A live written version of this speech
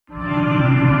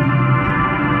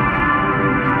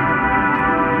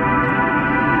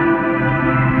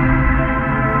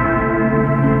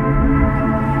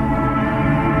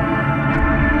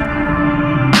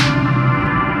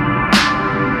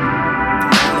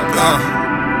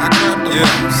I crept the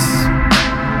most.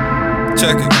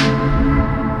 Check it.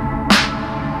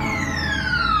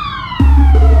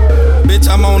 Bitch,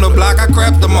 I'm on the block, I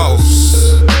crept the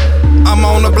most. I'm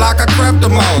on the block, I crept the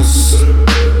most.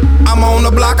 I'm on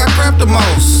the block, I crept the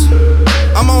most.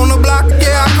 I'm on the block,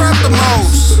 yeah, I crept the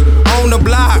most. On the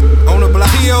block,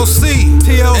 TLC.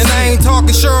 And I ain't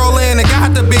talking Sherlin, it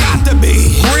got to be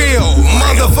real.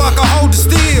 Motherfucker, hold it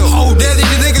still. That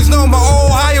these niggas know my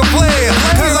Ohio player,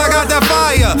 cause I got that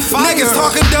fire. Niggas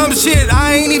talking dumb shit,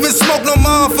 I ain't even smoke no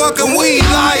motherfucking weed,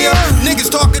 liar.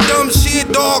 Niggas talking dumb shit,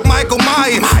 dog, Michael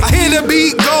Myers. I hear the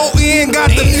beat go in,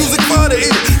 got the music for the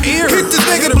ear. Hit this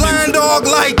nigga blind dog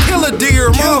like Killer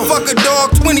Deer. Motherfucker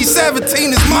dog,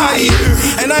 2017 is my year.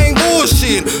 And I ain't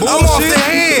bullshit, I'm off the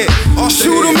head.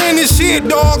 Shoot him in this shit,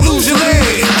 dog, lose your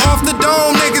leg. Off the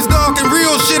dome, niggas talking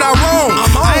real shit, I roam.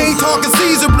 I ain't talking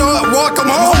Caesar, dog,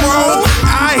 welcome home, bro.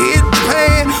 I hit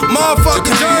Japan,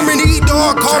 motherfucking Germany,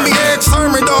 dog, call me Eric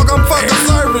Sermon, dog, I'm fucking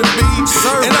serving beats.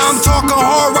 And I'm talking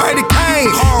hard-righted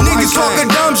Kane. Niggas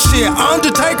talking dumb shit,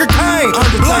 Undertaker Kane.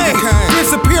 Blank,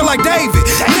 disappear like David.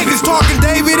 Niggas talking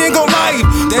David ain't gon' life.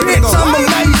 Bitch, I'm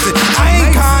amazing. I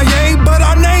ain't Kanye, but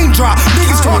I name drop.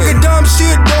 Niggas talking dumb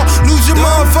shit, dog, lose your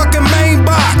motherfucking main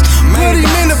box. Put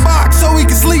him in the box so he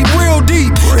can sleep real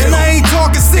deep. And I ain't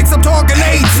talking 6, I'm talking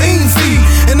 18 feet.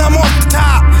 And I'm off the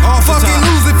top, fucking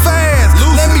lose it fast.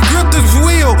 Let me grip this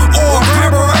wheel or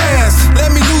grab her ass.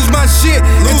 Let me lose my shit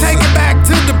and take it back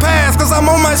to the past. Cause I'm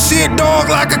on my shit, dog,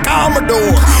 like a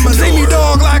Commodore. See me,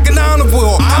 dog, like an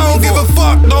omnivore. I don't give a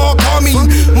fuck, dog, call me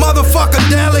motherfucker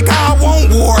Dalek, I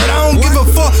won't war it. I don't give a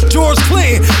fuck, George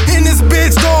Clinton. In this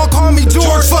bitch, dog, call me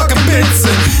George fucking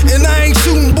Benson. And I ain't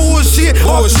shooting bullshit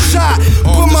off the shot.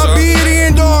 Put my beard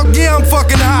in, dog, yeah, I'm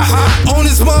fucking hot. On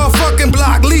this motherfucking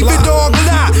block, leave it, dog,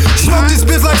 not. Smoke this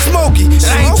bitch like Smokey, and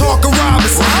I ain't talking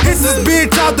Robinson. Hit this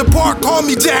bitch out the park, call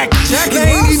me Jackie.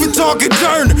 They ain't even talking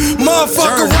Turner,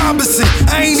 motherfucker Robinson.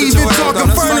 I ain't even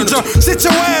talking furniture. Sit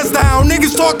your ass down,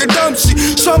 niggas talking dumb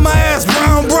shit. Show my ass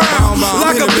brown,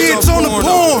 like a bitch on the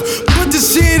porn. Put the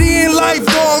shit in life,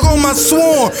 dog, on my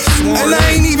sworn. And I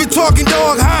ain't even talking,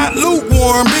 dog, hot,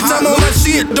 lukewarm. Bitch, I'm on my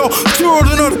shit, dog,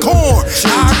 children of the corn.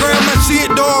 I grab my shit,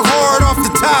 dog, hard off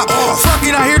the top. Fuck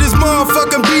it, I hear this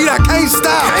motherfucking beat, I can't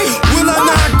stop. Will I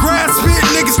not grasp it?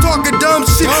 Niggas talking dumb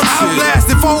shit.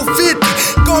 Outlasted 450,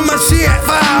 got my shit at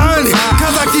 500.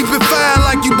 Cause I keep it fire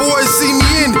like you boys see me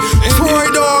in it. Troy,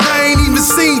 dog, I ain't even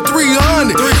seen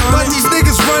 300. But these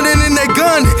niggas running and they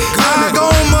gunning. I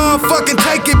gon' motherfucking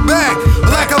take it back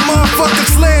like a motherfucking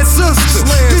sled sister.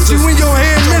 Get you in your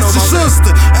head, Mr.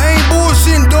 Sister. I ain't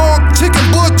bullshitting, dog, chicken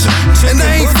butcher. And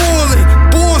I ain't fooling.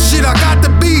 Bullshit, I got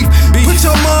the beef. Put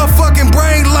your motherfucking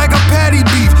brain like a patty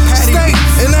beef. Steak,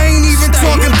 and I ain't even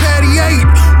talking patty 8.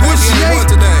 What she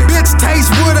ate, bitch, taste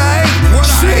what I ate.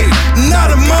 Shit, not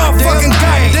a motherfucking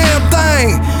goddamn thing.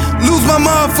 Lose my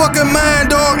motherfucking mind,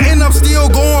 dog, and I'm still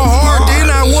going hard than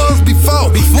I was before.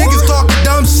 Niggas talking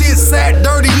dumb shit, sat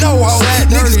dirty, no hoe.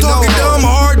 Niggas talking dumb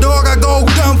hard, dog, I go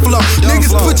dumb flow.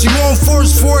 Niggas put you on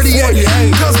first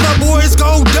 48, cause my boys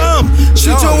go dumb.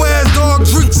 Shoot your ass, dog,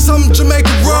 drink some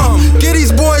Jamaican rum. Get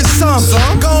these boys some.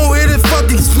 Go ahead and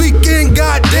fucking speak in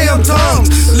goddamn tongues.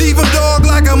 Leave them, dog,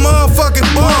 like a motherfucking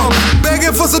bum.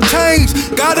 Begging for some change.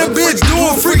 Got a bitch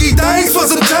doing freaky things for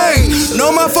some change.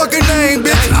 Know my fucking name,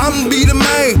 bitch, I'ma be the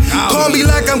main. Call me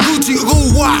like I'm Gucci,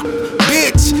 wop,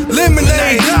 bitch,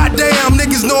 lemonade. Goddamn,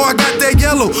 niggas know I got that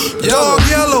yellow, dog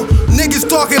yellow. Niggas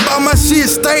talking about my shit,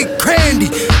 steak, candy,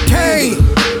 cane,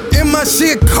 in my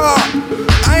shit car.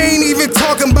 I ain't even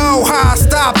talking about how I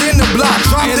stopped in the block.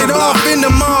 Dropped it off in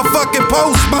the motherfucking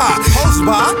post box.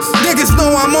 Niggas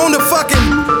know I'm on the fucking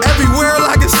everywhere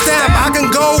like a stab. I can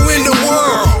go in the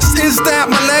world, stab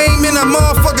my name in a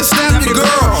motherfucking stab your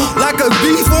girl. Like a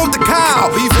beef on the cow.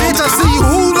 Bitch, I see you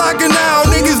who like it now.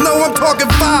 Niggas know I'm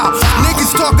talking foul.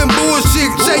 Niggas talking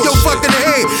bullshit, shake your fucking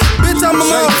head. Bitch, I'm a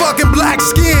motherfucking black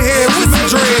skinhead with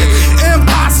some dread.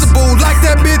 Impossible, like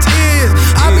that bitch is.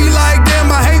 I be like,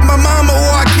 damn, I hate my mama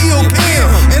or I kill Kim.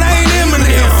 And I ain't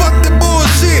Eminem, fuck the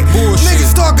bullshit.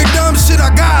 Niggas talking dumb shit, I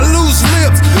got loose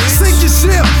lips. Sink your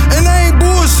ship, and I ain't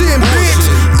bullshitting, bitch.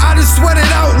 I just sweat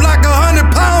it out like 100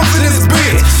 pounds in this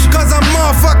bitch. Cause I'm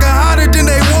motherfucking hotter than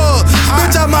they was.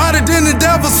 Bitch, I'm hotter than the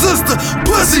devil's sister.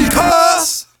 Pussy, cuz.